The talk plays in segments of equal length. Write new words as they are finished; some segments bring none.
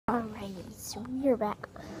guys, we're back,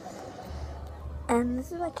 and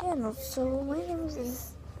this is my channel. So my name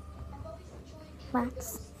is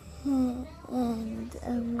Max, and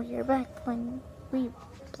we're back playing.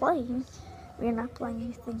 We're not playing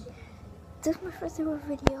anything. This is my first ever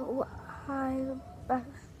video. I've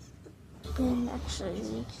been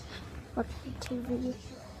actually watching two videos.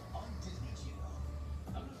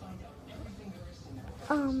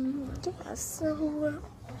 Yeah, so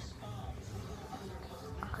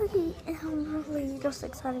I am really just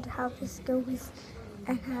excited how this goes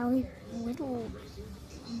and how it will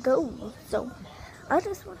go. So I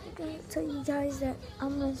just wanted to tell you guys that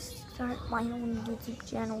I'm gonna start my own YouTube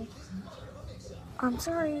channel. I'm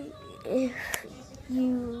sorry if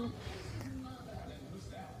you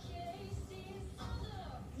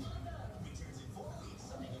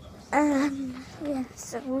yeah,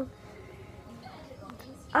 so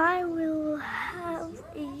I will have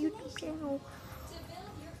a YouTube channel.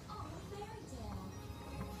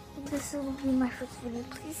 This will be my first video.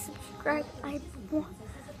 Please subscribe.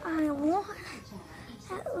 I want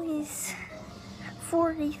at least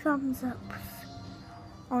 40 thumbs up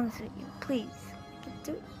on this video. Please, I can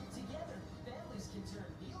do it.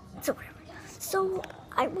 So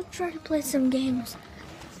I will try to play some games.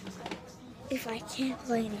 If I can't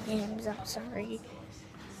play any games, I'm sorry.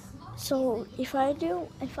 So if I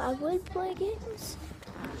would play games,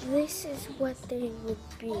 this is what they would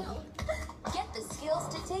be. Get the skills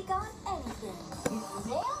to take on anything.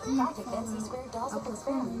 Project Fancy Square Dolls with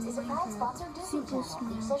Experiments is a proud sponsor of Disney Channel.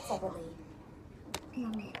 Research separately.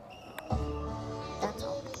 That's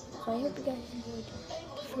all. So I hope you guys enjoyed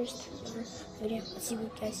the first video. I'll see you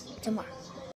guys tomorrow.